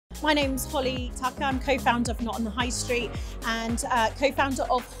My name's Holly Tucker. I'm co-founder of Not on the High Street and co-founder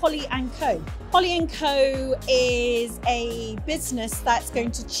of Holly & Co. Holly & Co is a business that's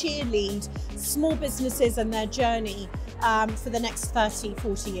going to cheerlead small businesses and their journey for the next 30,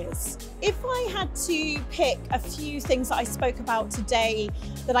 40 years. If I had to pick a few things that I spoke about today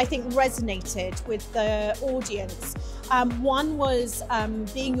that I think resonated with the audience, one was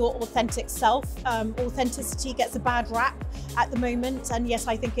being your authentic self. Authenticity gets a bad rap at the moment, and yes,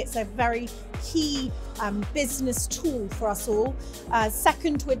 I think it's a very key business tool for us all.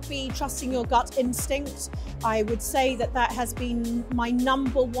 Second would be trusting your gut instinct. I would say that that has been my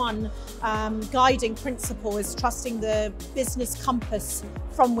number one guiding principle, is trusting the business compass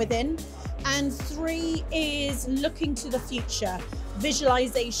from within. And three is looking to the future.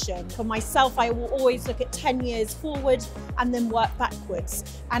 Visualization. For myself, I will always look at 10 years forward and then work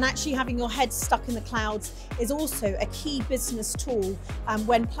backwards. And actually having your head stuck in the clouds is also a key business tool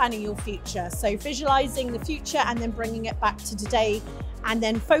when planning your future. So visualizing the future and then bringing it back to today, and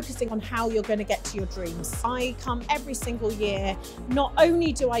then focusing on how you're going to get to your dreams. I come every single year. Not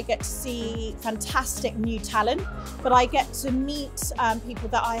only do I get to see fantastic new talent, but I get to meet people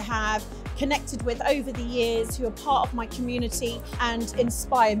that I have connected with over the years who are part of my community and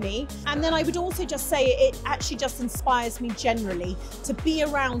inspire me. And then I would also just say it actually just inspires me generally to be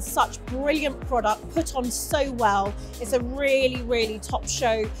around such brilliant product put on so well. It's a really, really top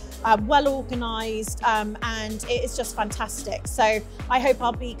show, well organized, and it is just fantastic. So I hope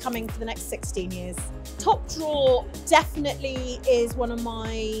I'll be coming for the next 16 years. Top Drawer definitely is one of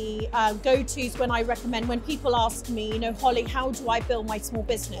my go-tos when I recommend, when people ask me, you know, Holly, how do I build my small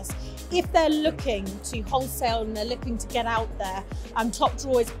business? If they're looking to wholesale and they're looking to get out there, Top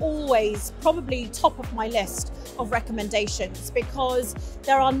Drawer is always probably top of my list of recommendations, because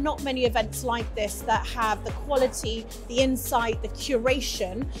there are not many events like this that have the quality, the insight, the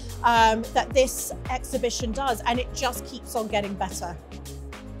curation that this exhibition does, and it just keeps on getting better.